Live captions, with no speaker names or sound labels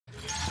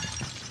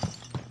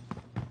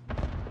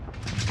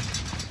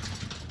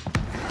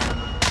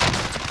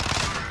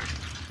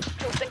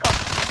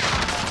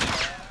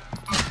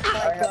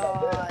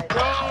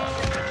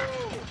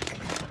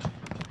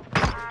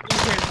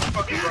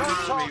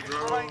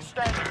remain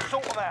standing.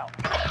 Sort them out.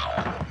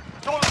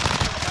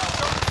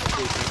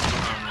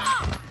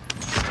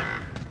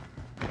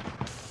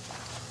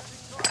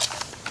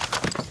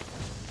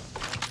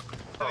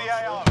 To the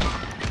AO.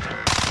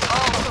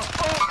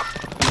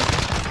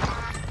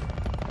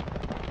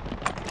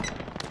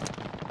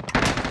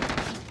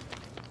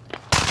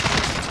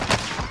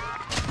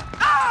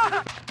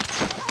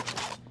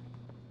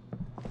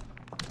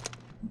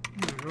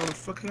 Where the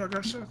fuck I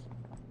got shot?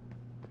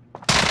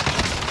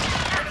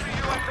 Enemy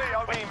UAV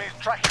over him is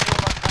tracking your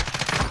location.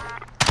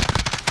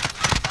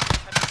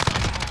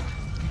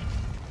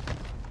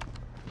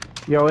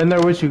 Yo, in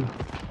there with you.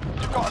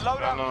 You've got a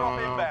loadout drop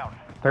inbound.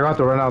 They're going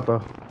to run out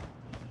though.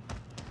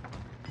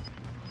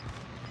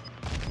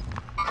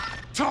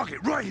 Target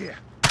right here.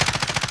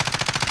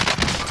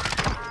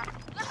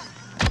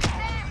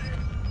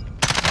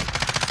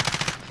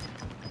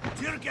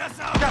 Tear gas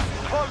out. Gas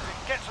is closing.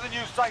 Get to the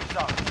new safe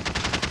zone.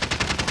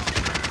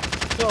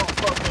 Don't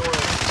fucking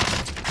worry.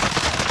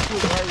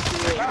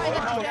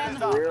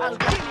 I'll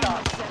get it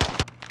done.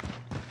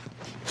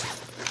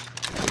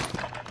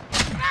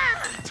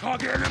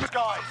 Target enemy.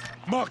 Guys,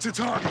 Mark to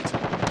target.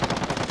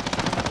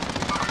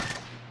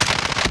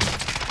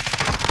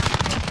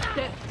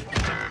 Shit.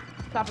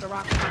 Top of the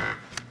rock.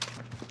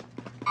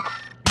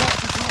 Mark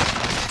to target.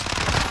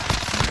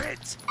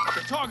 Hit.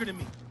 They're targeting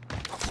me.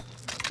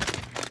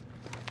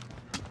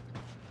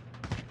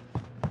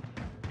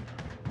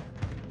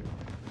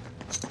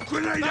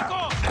 Grenade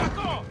out. Back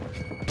off.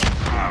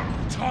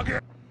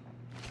 Target.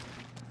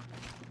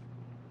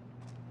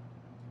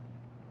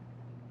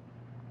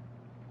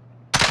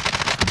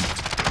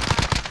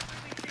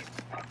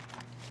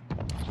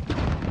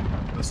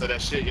 Say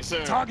that shit, yes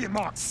sir. Target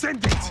marked.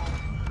 Send it.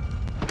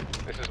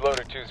 This is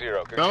loader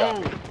 2-0. Good No.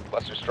 copy.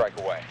 Cluster strike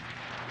away.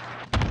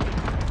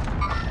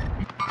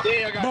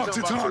 Yeah, I got Mark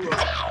to target.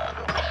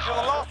 you're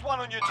the last one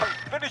on your team.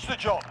 Finish the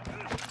job.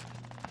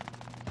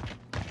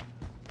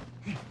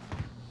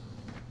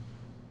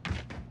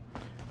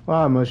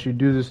 Why must you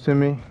do this to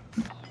me?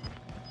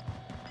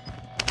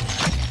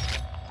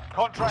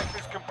 Contract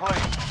is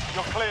complete.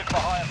 You're cleared for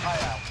higher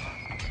payout.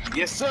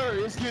 Yes sir,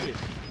 let's get it.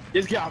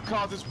 Let's get out,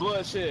 cause this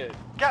bloodshed.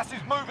 Gas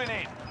is moving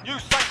in. New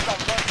safe zone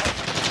located.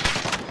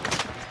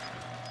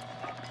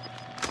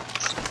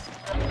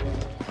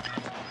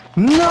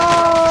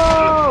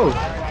 No!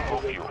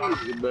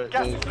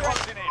 Gas is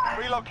closing in.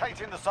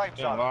 Relocating the safe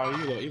zone.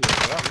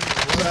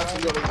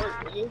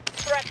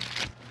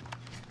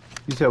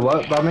 You said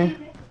what about me?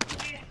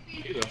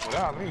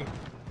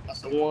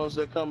 That's the ones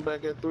that come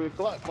back at 3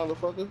 o'clock,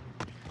 motherfucker.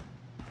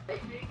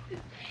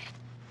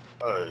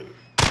 Hey.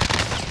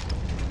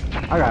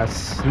 I got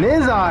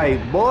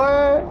snizzite,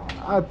 boy.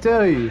 I'll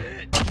tell you.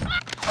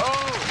 Oh!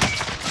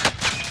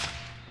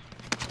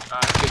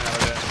 Alright, get out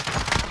of there.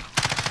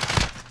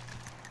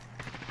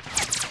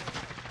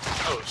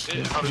 Oh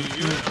shit, how do you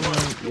use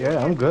it?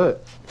 Yeah, I'm good.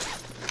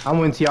 I'm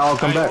waiting till y'all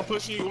come back. One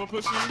push you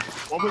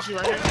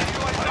right here.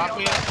 Lock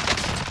me up.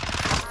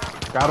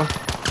 Got him.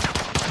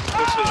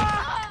 Good shit.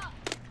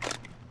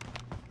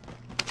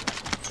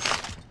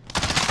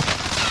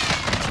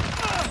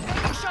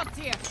 Shots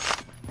here.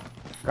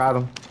 Got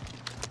him.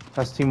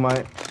 That's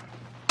teammate.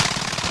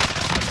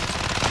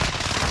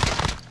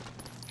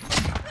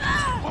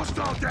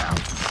 Hostile down.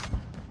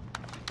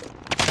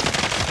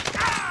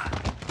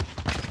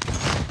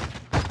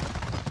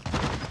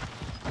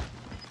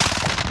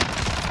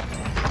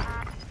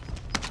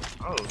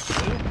 Oh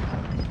shit.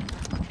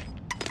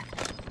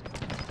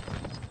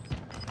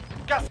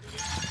 Gas.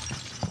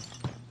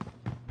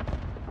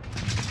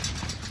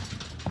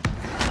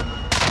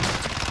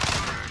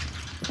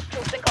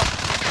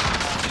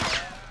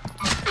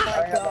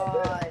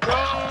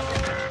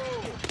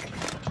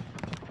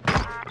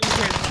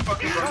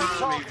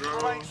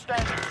 Remain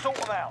standing. Sort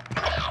them out.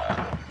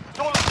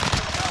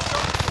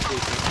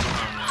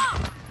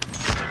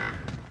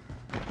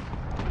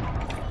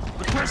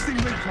 Requesting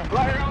recon.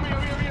 Right here, on me.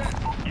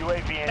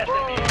 UAV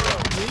entering the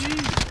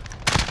area.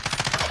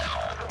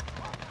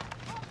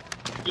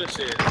 Good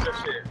shit.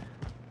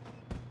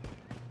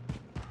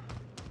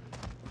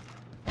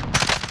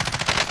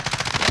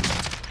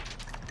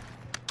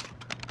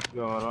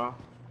 Going on.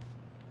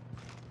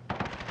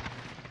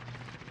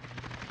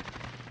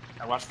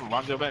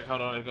 Watch your back.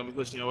 Hold on, it's gonna be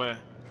pushing your way.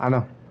 I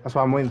know. That's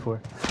what I'm waiting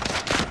for.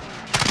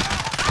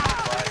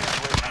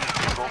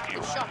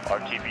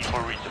 RTB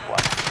for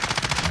resupply.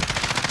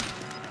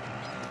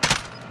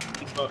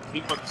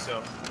 He fucked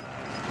himself.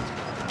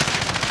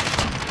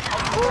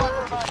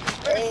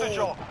 Finish the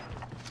job.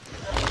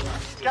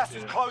 Gas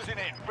is closing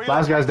in.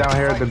 Last guy's down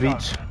here at the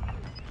beach.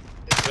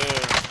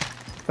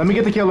 Let me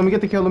get the kill. Let me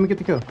get the kill.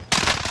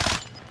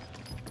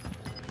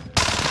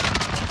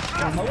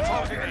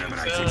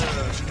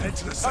 Head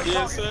to the safe.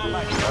 Yes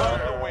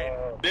sir. Win.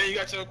 There you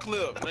got your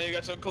clip.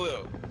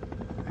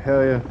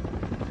 Hell yeah.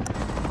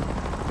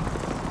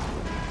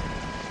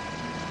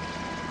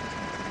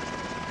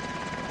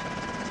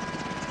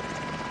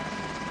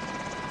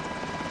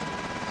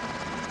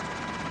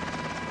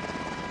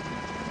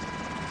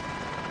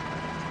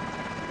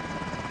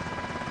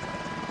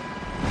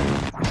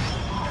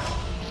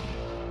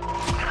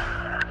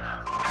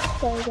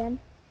 Say again.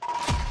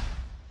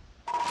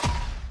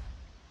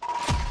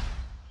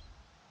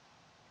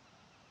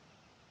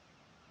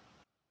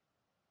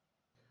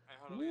 Hey,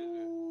 hold on.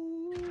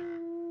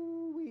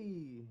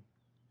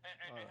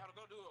 Hey, how to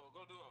go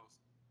duos?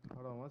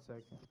 Hold on 1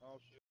 second. Oh,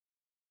 shit.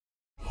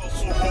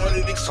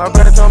 My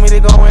brother told me to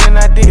go in and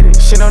I did it.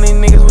 Shit on these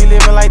niggas, we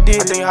living like this.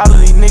 I think all of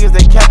these niggas,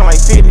 they capping like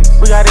 50.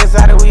 We got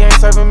inside it, we ain't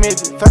serving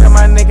midgets. Thought that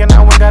my nigga, and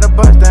I went got a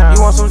bust down.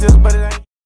 You want some just, but it ain't.